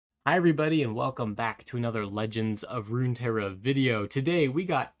Hi everybody and welcome back to another Legends of Runeterra video. Today we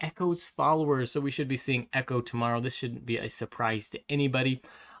got Ekko's followers, so we should be seeing Ekko tomorrow. This shouldn't be a surprise to anybody.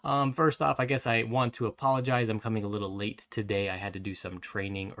 First off, I guess I want to apologize. I'm coming a little late today. I had to do some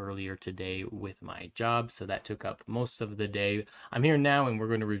training earlier today with my job, so that took up most of the day. I'm here now and we're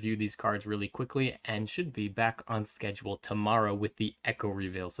going to review these cards really quickly and should be back on schedule tomorrow with the Ekko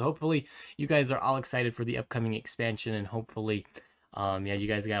reveal. So hopefully you guys are all excited for the upcoming expansion and hopefully yeah, you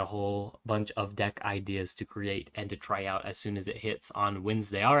guys got a whole bunch of deck ideas to create and to try out as soon as it hits on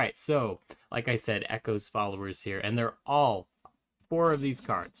Wednesday. All right, so like I said, Ekko's followers here, and they're all four of these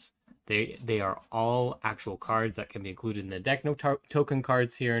cards. They are all actual cards that can be included in the deck. No token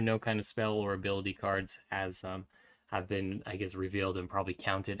cards here, no kind of spell or ability cards as have been, I guess, revealed and probably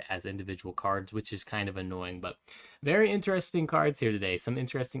counted as individual cards, which is kind of annoying. But very interesting cards here today. Some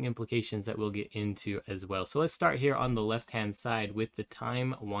interesting implications that we'll get into as well. So let's start here on the left-hand side with the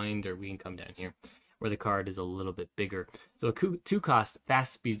Time Winder. We can come down here where the card is a little bit bigger. So a 2-cost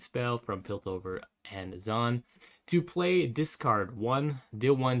fast speed spell from Piltover and Zon. To play, discard 1,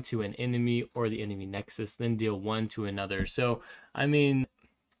 deal 1 to an enemy or the enemy nexus, then deal 1 to another. So, I mean,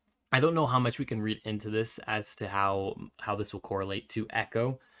 I don't know how much we can read into this as to how this will correlate to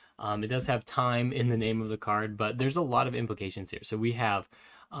Ekko. It does have time in the name of the card, but there's a lot of implications here. So we have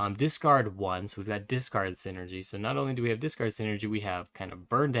discard 1, so we've got discard synergy. So not only do we have discard synergy, we have kind of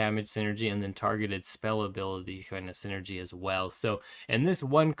burn damage synergy and then targeted spell ability kind of synergy as well. So in this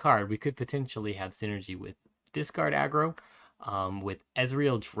one card, we could potentially have synergy with discard aggro, with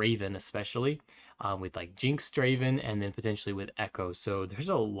Ezreal Draven especially, with like Jinx Draven, and then potentially with Ekko. So there's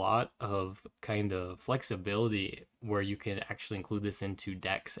a lot of kind of flexibility where you can actually include this into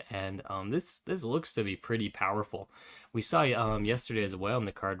decks, and this looks to be pretty powerful. We saw yesterday as well in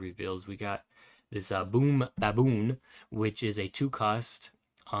the card reveals, we got this Boom Baboon, which is a 2-cost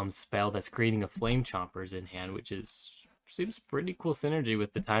spell that's creating a Flame Chompers in hand, which seems pretty cool synergy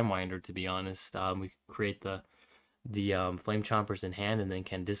with the Time Winder, to be honest. We create the Flame Chompers in hand and then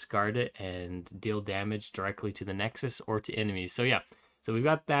can discard it and deal damage directly to the Nexus or to enemies. So yeah, so we've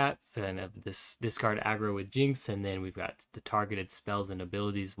got that, so kind of this discard aggro with Jinx, and then we've got the targeted spells and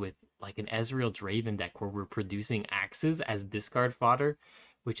abilities with like an Ezreal Draven deck where we're producing axes as discard fodder,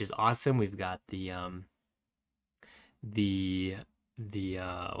 which is awesome. We've got the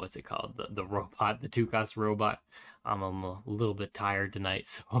what's it called, the robot, the 2-cost robot. I'm a little bit tired tonight,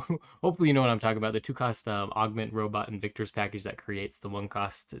 so hopefully you know what I'm talking about. The 2-cost augment robot in Victor's package that creates the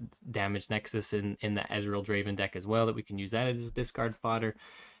 1-cost damage nexus in the Ezreal Draven deck as well, that we can use that as discard fodder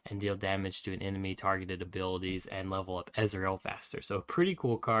and deal damage to an enemy targeted abilities and level up Ezreal faster. So pretty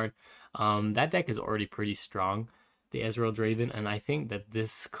cool card. That deck is already pretty strong, the Ezreal Draven, and I think that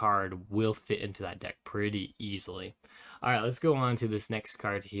this card will fit into that deck pretty easily. All right, let's go on to this next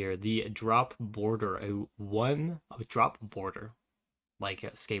card here. The Drop Border, a drop border, like a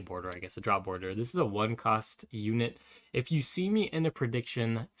skateboarder, I guess, a drop border. This is a 1-cost unit. If you see me in a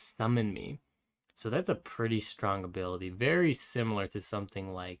prediction, summon me. So that's a pretty strong ability. Very similar to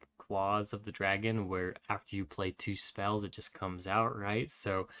something like Claws of the Dragon, where after you play 2 spells, it just comes out, right?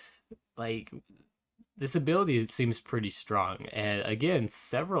 So, like, this ability seems pretty strong, and again,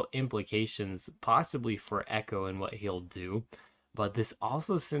 several implications possibly for Ekko and what he'll do, but this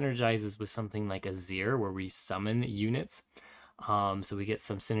also synergizes with something like Azir where we summon units, so we get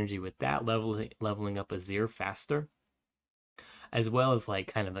some synergy with that, leveling up Azir faster, as well as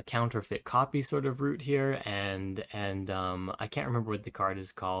like kind of a counterfeit copy sort of route here, and I can't remember what the card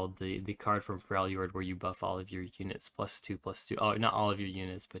is called, the card from Freljord where you buff all of your units +2/+2. Oh, not all of your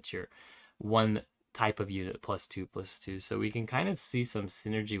units, but your one type of unit +2/+2. So we can kind of see some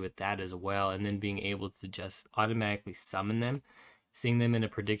synergy with that as well, and then being able to just automatically summon them. Seeing them in a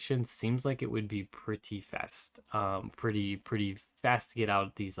prediction seems like it would be pretty fast, pretty fast to get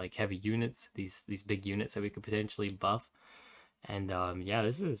out these like heavy units, these big units that we could potentially buff. And yeah,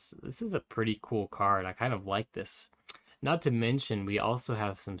 this is a pretty cool card. I kind of like this. Not to mention, we also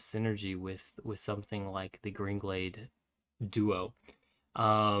have some synergy with something like the Greenglade duo.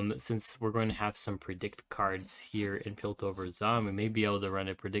 Since we're going to have some predict cards here in Piltover Zon, we may be able to run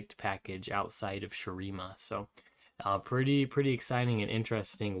a predict package outside of Shurima. So pretty exciting and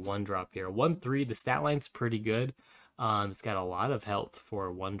interesting 1-drop here. 1/3, the stat line's pretty good. It's got a lot of health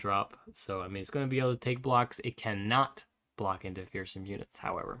for 1-drop, so I mean, it's going to be able to take blocks. It cannot block into fearsome units,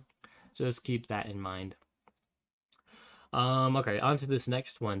 however, so just keep that in mind. Okay, on to this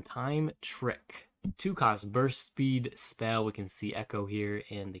next one, Time Trick. 2-cost burst speed spell. We can see Ekko here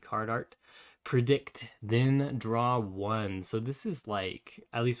in the card art. Predict, then draw 1. So this is like,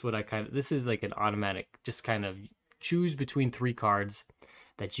 at least what this is like an automatic, just kind of choose between 3 cards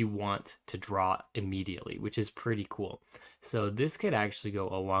that you want to draw immediately, which is pretty cool. So this could actually go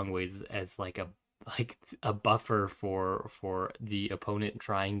a long ways as like a buffer for the opponent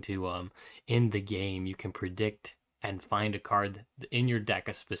trying to end the game. You can predict and find a card in your deck,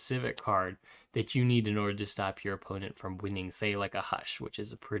 a specific card that you need in order to stop your opponent from winning, say like a Hush, which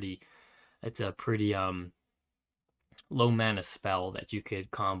is a pretty low mana spell that you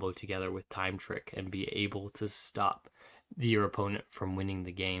could combo together with Time Trick and be able to stop your opponent from winning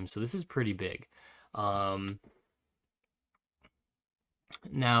the game. So this is pretty big. Now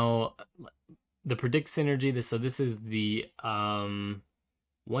the predict synergy, so this is the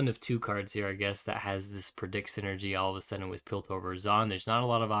one of two cards here, I guess, that has this predict synergy all of a sudden with Piltover Zon. There's not a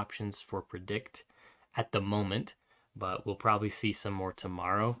lot of options for predict at the moment, but we'll probably see some more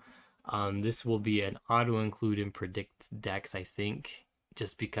tomorrow. This will be an auto include in predict decks, I think,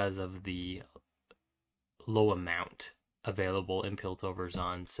 just because of the low amount available in Piltover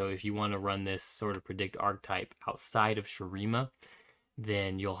Zon. So if you want to run this sort of predict archetype outside of Shurima,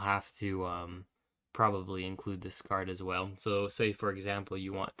 then you'll have to probably include this card as well. So say, for example,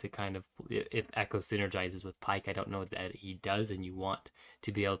 you want to kind of, if Ekko synergizes with Pike, I don't know that he does, and you want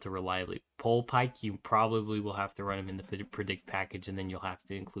to be able to reliably pull Pike, you probably will have to run him in the predict package, and then you'll have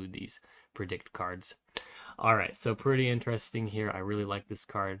to include these predict cards. All right, so pretty interesting here. I really like this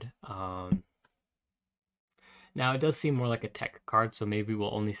card. Now, it does seem more like a tech card, so maybe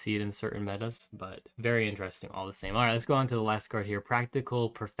we'll only see it in certain metas, but very interesting all the same. All right, let's go on to the last card here. Practical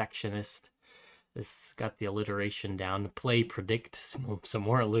Perfectionist. This got the alliteration down. Play, predict, some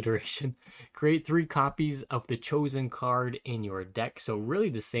more alliteration. Create 3 copies of the chosen card in your deck. So really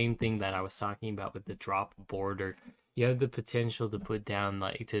the same thing that I was talking about with the drop border. You have the potential to put down,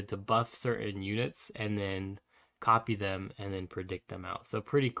 like, to buff certain units and then copy them and then predict them out. So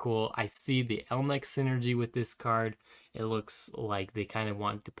pretty cool. I see the Elnex synergy with this card. It looks like they kind of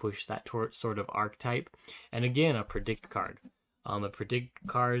want to push that sort of archetype. And again, a predict card. A predict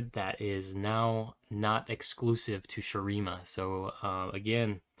card that is now not exclusive to Shurima. So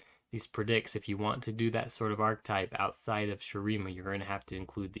again, these predicts, if you want to do that sort of archetype outside of Shurima, you're going to have to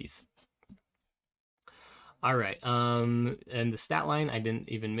include these. All right, and the stat line, I didn't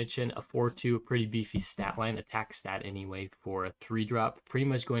even mention, a 4/2, a pretty beefy stat line, attack stat anyway, for a 3-drop. Pretty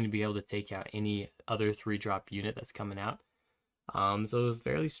much going to be able to take out any other 3-drop unit that's coming out. So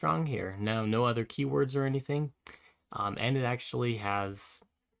fairly strong here. Now, no other keywords or anything. And it actually has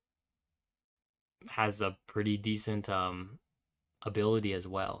a pretty decent ability as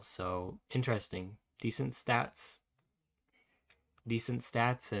well. So interesting. Decent stats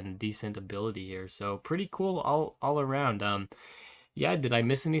and decent ability here. So pretty cool all around. Yeah, did I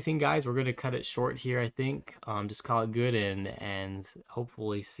miss anything, guys? We're gonna cut it short here, I think. Just call it good and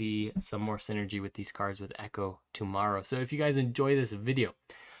hopefully see some more synergy with these cards with Ekko tomorrow. So if you guys enjoy this video,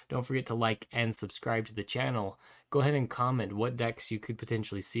 don't forget to like and subscribe to the channel. Go ahead and comment what decks you could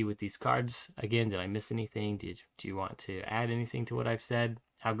potentially see with these cards. Again, did I miss anything? Do you want to add anything to what I've said?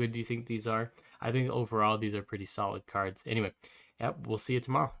 How good do you think these are? I think overall these are pretty solid cards. Anyway, yep, we'll see you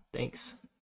tomorrow. Thanks.